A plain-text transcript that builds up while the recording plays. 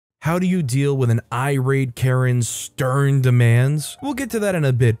How do you deal with an irate Karen's stern demands? We'll get to that in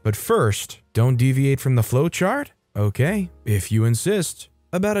a bit, but first, don't deviate from the flowchart? Okay, if you insist.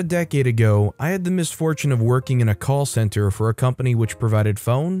 About a decade ago, I had the misfortune of working in a call center for a company which provided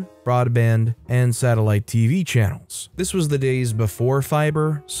phone, broadband, and satellite TV channels. This was the days before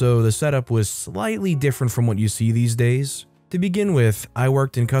fiber, so the setup was slightly different from what you see these days. To begin with, I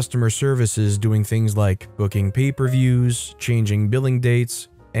worked in customer services doing things like booking pay-per-views, changing billing dates,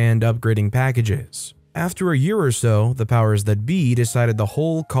 and upgrading packages. After a year or so, the powers that be decided the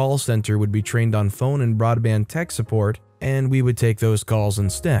whole call center would be trained on phone and broadband tech support, and we would take those calls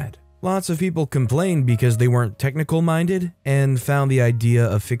instead. Lots of people complained because they weren't technical-minded and found the idea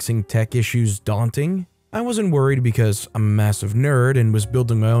of fixing tech issues daunting. I wasn't worried because I'm a massive nerd and was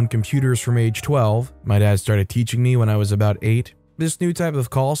building my own computers from age 12. My dad started teaching me when I was about 8. This new type of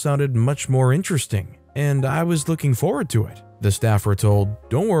call sounded much more interesting, and I was looking forward to it. The staff were told,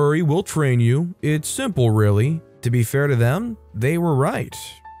 "Don't worry, we'll train you. It's simple, really." To be fair to them, they were right.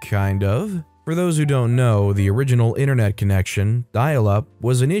 Kind of. For those who don't know, the original internet connection, dial-up,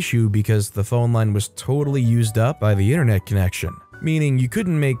 was an issue because the phone line was totally used up by the internet connection, meaning you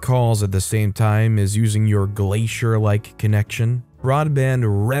couldn't make calls at the same time as using your glacier-like connection. Broadband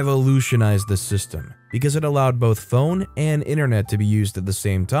revolutionized the system because it allowed both phone and internet to be used at the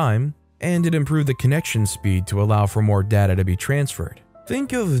same time, and it improved the connection speed to allow for more data to be transferred.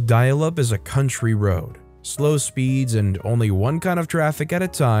 Think of dial-up as a country road, slow speeds and only one kind of traffic at a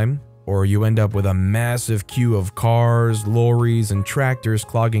time, or you end up with a massive queue of cars, lorries, and tractors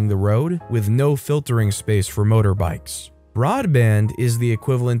clogging the road with no filtering space for motorbikes. Broadband is the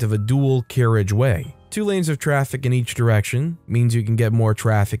equivalent of a dual carriageway. 2 lanes of traffic in each direction means you can get more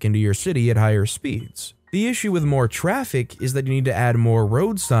traffic into your city at higher speeds. The issue with more traffic is that you need to add more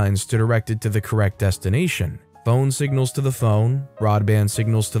road signs to direct it to the correct destination. Phone signals to the phone, broadband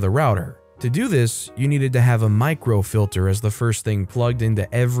signals to the router. To do this, you needed to have a micro filter as the first thing plugged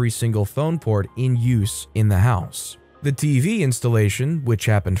into every single phone port in use in the house. The TV installation, which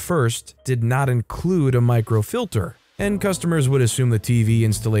happened first, did not include a micro filter, and customers would assume the TV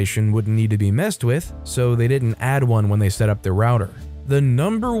installation wouldn't need to be messed with, so they didn't add one when they set up their router. The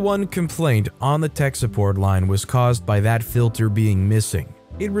number one complaint on the tech support line was caused by that filter being missing.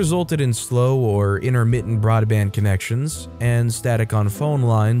 It resulted in slow or intermittent broadband connections and static on phone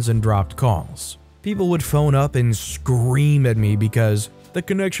lines and dropped calls. People would phone up and scream at me because the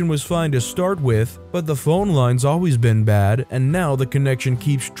connection was fine to start with, but the phone line's always been bad and now the connection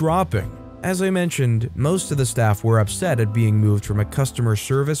keeps dropping. As I mentioned, most of the staff were upset at being moved from a customer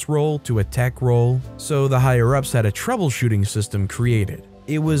service role to a tech role, so the higher-ups had a troubleshooting system created.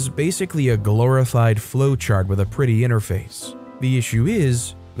 It was basically a glorified flowchart with a pretty interface. The issue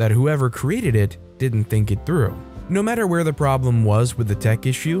is that whoever created it didn't think it through. No matter where the problem was with the tech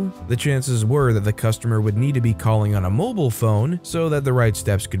issue, the chances were that the customer would need to be calling on a mobile phone so that the right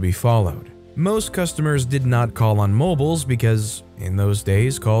steps could be followed. Most customers did not call on mobiles because, in those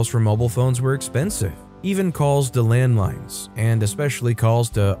days, calls from mobile phones were expensive. Even calls to landlines, and especially calls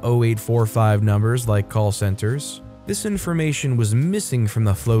to 0845 numbers like call centers. This information was missing from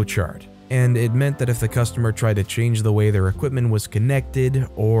the flowchart, and it meant that if the customer tried to change the way their equipment was connected,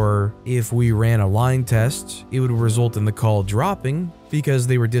 or if we ran a line test, it would result in the call dropping because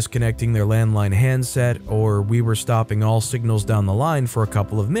they were disconnecting their landline handset, or we were stopping all signals down the line for a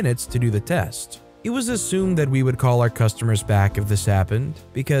couple of minutes to do the test. It was assumed that we would call our customers back if this happened,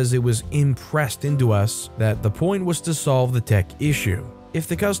 because it was impressed into us that the point was to solve the tech issue. If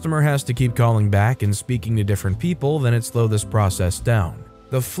the customer has to keep calling back and speaking to different people, then it slowed this process down.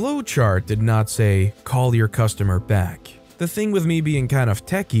 The flowchart did not say, "Call your customer back." The thing with me being kind of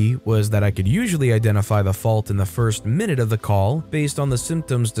techie was that I could usually identify the fault in the first minute of the call based on the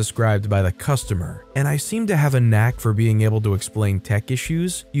symptoms described by the customer, and I seem to have a knack for being able to explain tech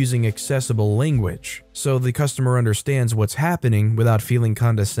issues using accessible language, so the customer understands what's happening without feeling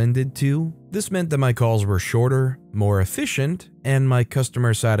condescended to. This meant that my calls were shorter, more efficient, and my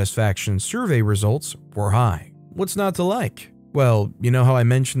customer satisfaction survey results were high. What's not to like? Well, you know how I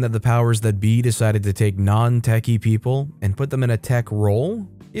mentioned that the powers that be decided to take non-techie people and put them in a tech role?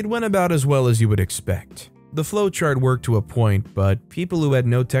 It went about as well as you would expect. The flowchart worked to a point, but people who had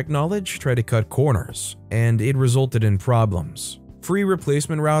no tech knowledge tried to cut corners, and it resulted in problems. Free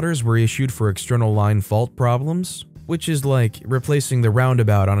replacement routers were issued for external line fault problems, which is like replacing the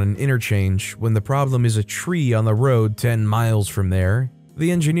roundabout on an interchange when the problem is a tree on the road 10 miles from there. The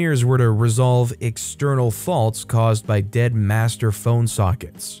engineers were to resolve external faults caused by dead master phone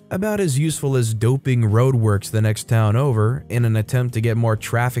sockets, about as useful as doping roadworks the next town over in an attempt to get more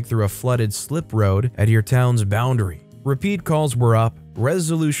traffic through a flooded slip road at your town's boundary. Repeat calls were up,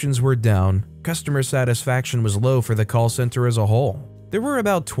 resolutions were down, customer satisfaction was low for the call center as a whole. There were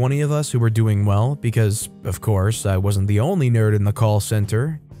about 20 of us who were doing well because, of course, I wasn't the only nerd in the call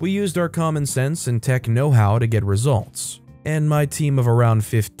center. We used our common sense and tech know-how to get results. And my team of around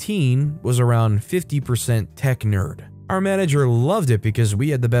 15 was around 50% tech nerd. Our manager loved it because we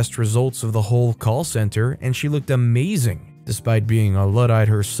had the best results of the whole call center and she looked amazing, despite being a Luddite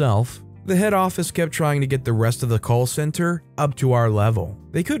herself. The head office kept trying to get the rest of the call center up to our level.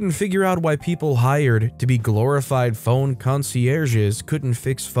 They couldn't figure out why people hired to be glorified phone concierges couldn't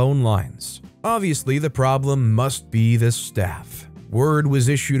fix phone lines. Obviously, the problem must be the staff. Word was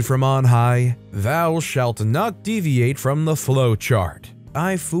issued from on high, "Thou shalt not deviate from the flowchart."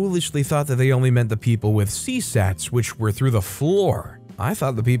 I foolishly thought that they only meant the people with CSATs, which were through the floor. I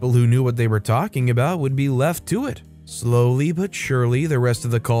thought the people who knew what they were talking about would be left to it. Slowly but surely, the rest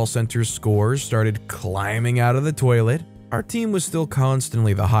of the call center's scores started climbing out of the toilet. Our team was still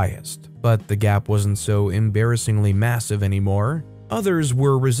constantly the highest, but the gap wasn't so embarrassingly massive anymore. Others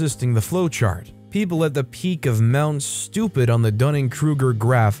were resisting the flowchart. People at the peak of Mount Stupid on the Dunning-Kruger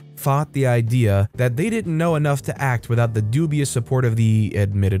graph fought the idea that they didn't know enough to act without the dubious support of the,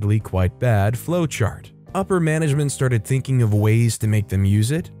 admittedly quite bad, flowchart. Upper management started thinking of ways to make them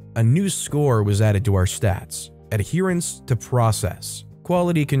use it. A new score was added to our stats: adherence to process.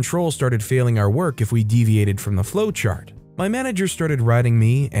 Quality control started failing our work if we deviated from the flowchart. My manager started writing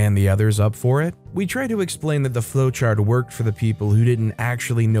me and the others up for it. We tried to explain that the flowchart worked for the people who didn't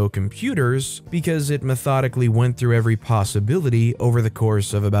actually know computers because it methodically went through every possibility over the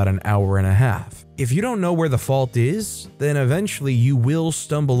course of about an hour and a half. If you don't know where the fault is, then eventually you will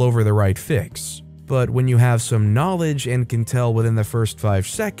stumble over the right fix. But when you have some knowledge and can tell within the first 5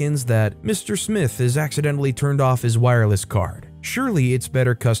 seconds that Mr. Smith has accidentally turned off his wireless card, surely it's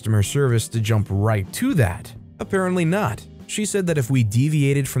better customer service to jump right to that. Apparently not. She said that if we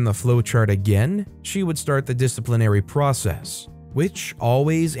deviated from the flowchart again, she would start the disciplinary process, which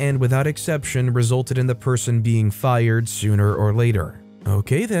always and without exception resulted in the person being fired sooner or later.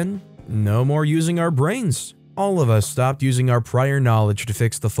 Okay then, no more using our brains. All of us stopped using our prior knowledge to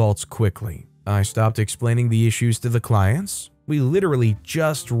fix the faults quickly. I stopped explaining the issues to the clients. We literally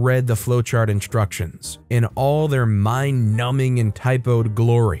just read the flowchart instructions in all their mind-numbing and typoed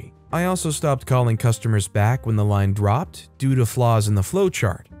glory. I also stopped calling customers back when the line dropped due to flaws in the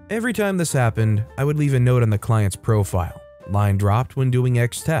flowchart. Every time this happened, I would leave a note on the client's profile. Line dropped when doing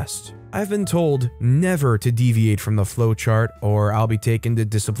X test. I've been told never to deviate from the flowchart or I'll be taken to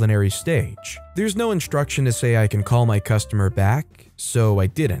disciplinary stage. There's no instruction to say I can call my customer back, so I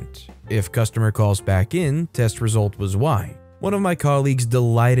didn't. If customer calls back in, test result was Y. One of my colleagues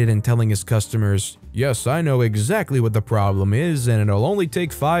delighted in telling his customers, "Yes, I know exactly what the problem is and it'll only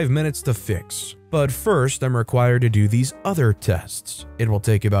take 5 minutes to fix. But first, I'm required to do these other tests. It will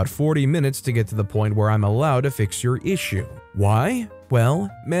take about 40 minutes to get to the point where I'm allowed to fix your issue." Why? Well,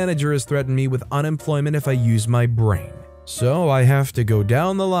 manager has threatened me with unemployment if I use my brain. So I have to go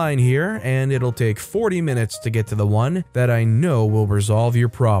down the line here and it'll take 40 minutes to get to the one that I know will resolve your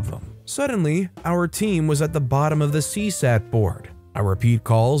problem. Suddenly, our team was at the bottom of the CSAT board. Our repeat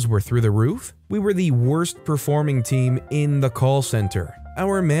calls were through the roof. We were the worst performing team in the call center.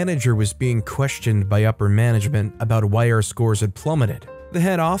 Our manager was being questioned by upper management about why our scores had plummeted. The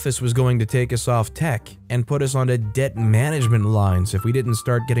head office was going to take us off tech and put us onto debt management lines if we didn't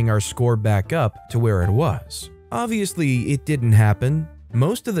start getting our score back up to where it was. Obviously, it didn't happen.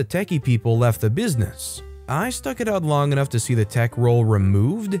 Most of the techie people left the business. I stuck it out long enough to see the tech role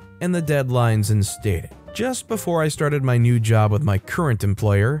removed and the deadlines instated. Just before I started my new job with my current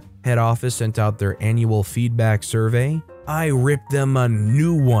employer, head office sent out their annual feedback survey. I ripped them a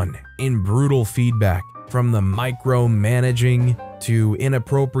new one in brutal feedback, from the micromanaging to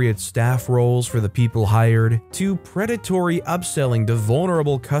inappropriate staff roles for the people hired to predatory upselling to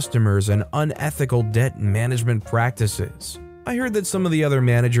vulnerable customers and unethical debt management practices. I heard that some of the other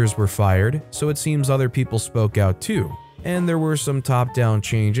managers were fired, so it seems other people spoke out too. And there were some top-down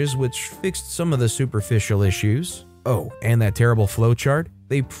changes which fixed some of the superficial issues. Oh, and that terrible flowchart?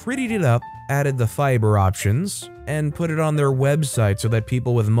 They prettied it up, added the fiber options, and put it on their website so that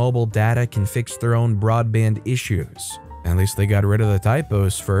people with mobile data can fix their own broadband issues. At least they got rid of the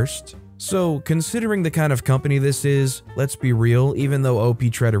typos first. So, considering the kind of company this is, let's be real, even though OP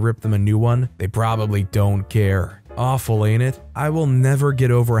tried to rip them a new one, they probably don't care. Awful, ain't it? I will never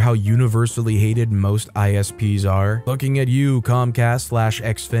get over how universally hated most ISPs are. Looking at you,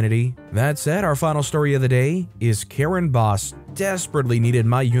 Comcast/Xfinity. That said, our final story of the day is Karen Boss desperately needed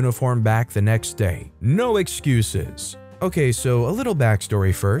my uniform back the next day. No excuses. Okay, so a little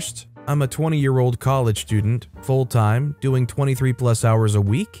backstory first. I'm a 20-year-old college student, full-time, doing 23+ hours a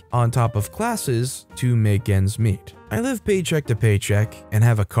week on top of classes to make ends meet. I live paycheck to paycheck and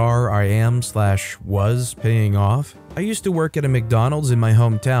have a car I was paying off. I used to work at a McDonald's in my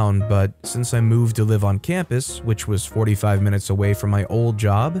hometown, but since I moved to live on campus, which was 45 minutes away from my old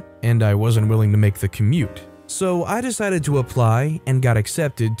job, and I wasn't willing to make the commute, so I decided to apply and got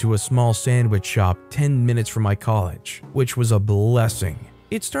accepted to a small sandwich shop 10 minutes from my college, which was a blessing.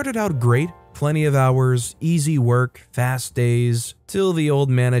 It started out great, plenty of hours, easy work, fast days, till the old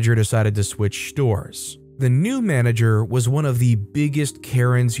manager decided to switch stores. The new manager was one of the biggest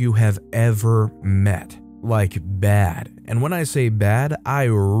Karens you have ever met. Like bad. And when I say bad, I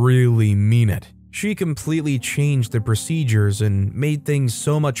really mean it. She completely changed the procedures and made things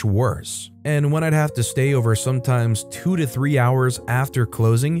so much worse. And when I'd have to stay over sometimes 2 to 3 hours after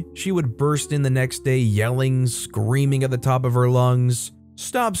closing, she would burst in the next day yelling, screaming at the top of her lungs,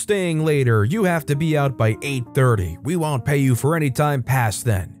 "Stop staying later, you have to be out by 8:30. We won't pay you for any time past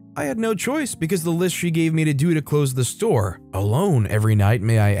then." I had no choice because the list she gave me to do to close the store, alone every night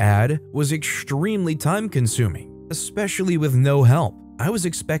may I add, was extremely time consuming, especially with no help. I was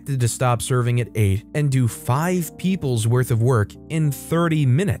expected to stop serving at 8 and do 5 people's worth of work in 30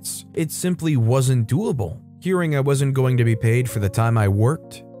 minutes. It simply wasn't doable. Hearing I wasn't going to be paid for the time I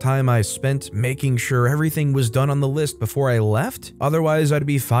worked, time I spent making sure everything was done on the list before I left, otherwise I'd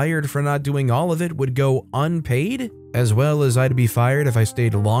be fired for not doing all of it, would go unpaid, as well as I'd be fired if I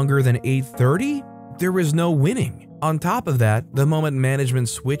stayed longer than 8:30, there was no winning. On top of that, the moment management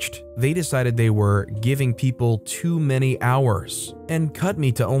switched, they decided they were giving people too many hours and cut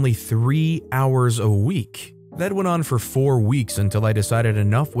me to only 3 hours a week. That went on for 4 weeks until I decided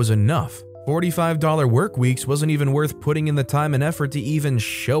enough was enough. $45 work weeks wasn't even worth putting in the time and effort to even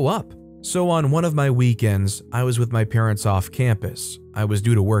show up. So on one of my weekends, I was with my parents off campus. I was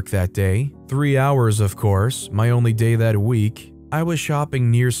due to work that day. 3 hours, of course, my only day that week. I was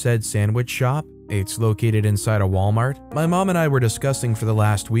shopping near said sandwich shop. It's located inside a Walmart. My mom and I were discussing for the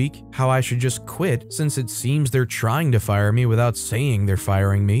last week how I should just quit since it seems they're trying to fire me without saying they're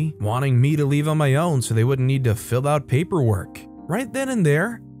firing me, wanting me to leave on my own so they wouldn't need to fill out paperwork. Right then and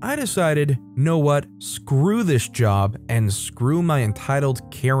there, I decided, know what, screw this job and screw my entitled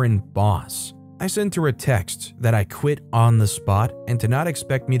Karen boss. I sent her a text that I quit on the spot and to not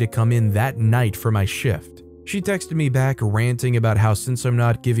expect me to come in that night for my shift. She texted me back ranting about how since I'm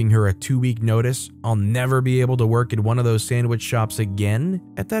not giving her a 2-week notice, I'll never be able to work at one of those sandwich shops again.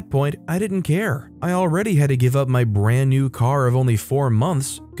 At that point, I didn't care. I already had to give up my brand new car of only 4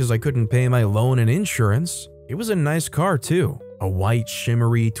 months because I couldn't pay my loan and insurance. It was a nice car too. A white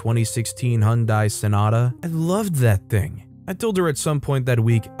shimmery 2016 Hyundai Sonata. I loved that thing. I told her at some point that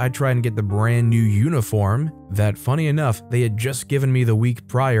week I'd try and get the brand new uniform that, funny enough, they had just given me the week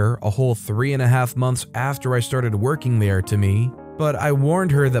prior, a whole 3.5 months after I started working there to me. But I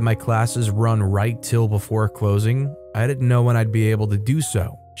warned her that my classes run right till before closing. I didn't know when I'd be able to do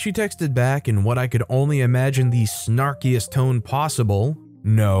so. She texted back in what I could only imagine the snarkiest tone possible.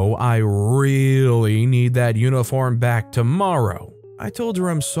 "No, I really need that uniform back tomorrow." I told her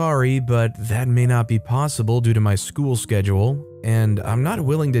I'm sorry, but that may not be possible due to my school schedule, and I'm not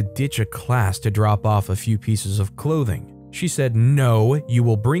willing to ditch a class to drop off a few pieces of clothing. She said, "No, you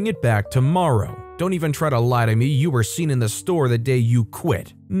will bring it back tomorrow. Don't even try to lie to me, you were seen in the store the day you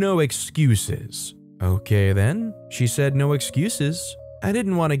quit. No excuses." Okay then, she said no excuses. I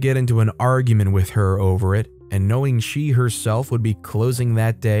didn't want to get into an argument with her over it, and knowing she herself would be closing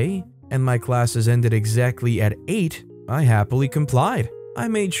that day, and my classes ended exactly at 8, I happily complied. I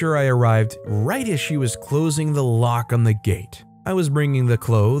made sure I arrived right as she was closing the lock on the gate. I was bringing the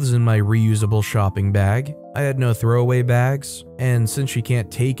clothes in my reusable shopping bag. I had no throwaway bags, and since she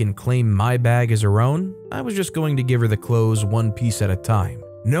can't take and claim my bag as her own, I was just going to give her the clothes one piece at a time.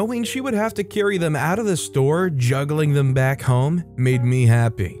 Knowing she would have to carry them out of the store, juggling them back home, made me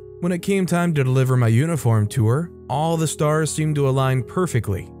happy. When it came time to deliver my uniform to her, all the stars seemed to align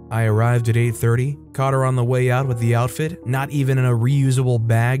perfectly. I arrived at 8:30, caught her on the way out with the outfit, not even in a reusable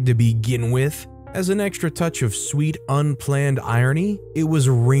bag to begin with. As an extra touch of sweet, unplanned irony, it was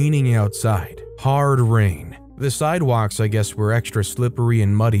raining outside. Hard rain. The sidewalks, I guess, were extra slippery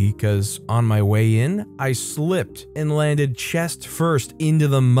and muddy because on my way in, I slipped and landed chest first into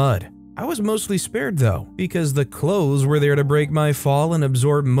the mud. I was mostly spared though, because the clothes were there to break my fall and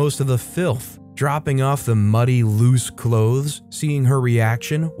absorb most of the filth. Dropping off the muddy, loose clothes, seeing her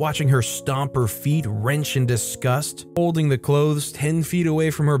reaction, watching her stomp her feet, wrench in disgust, holding the clothes 10 feet away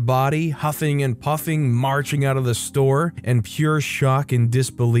from her body, huffing and puffing, marching out of the store, in pure shock and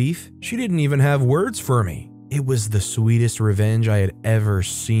disbelief. She didn't even have words for me. It was the sweetest revenge I had ever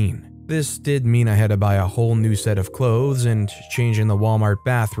seen. This did mean I had to buy a whole new set of clothes and change in the Walmart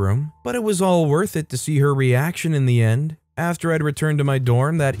bathroom, but it was all worth it to see her reaction in the end. After I'd returned to my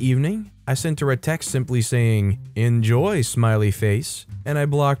dorm that evening, I sent her a text simply saying, "Enjoy, smiley face," and I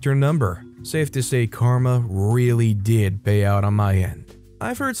blocked her number. Safe to say karma really did pay out on my end.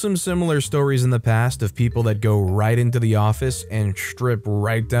 I've heard some similar stories in the past of people that go right into the office and strip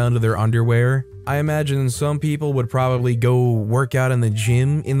right down to their underwear. I imagine some people would probably go work out in the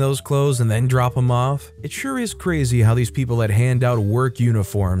gym in those clothes and then drop them off. It sure is crazy how these people that hand out work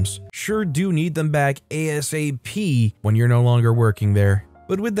uniforms sure do need them back ASAP when you're no longer working there.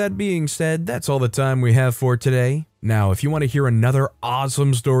 But with that being said, that's all the time we have for today. Now, if you want to hear another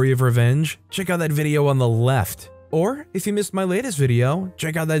awesome story of revenge, check out that video on the left. Or, if you missed my latest video,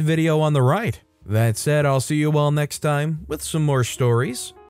 check out that video on the right. That said, I'll see you all next time with some more stories.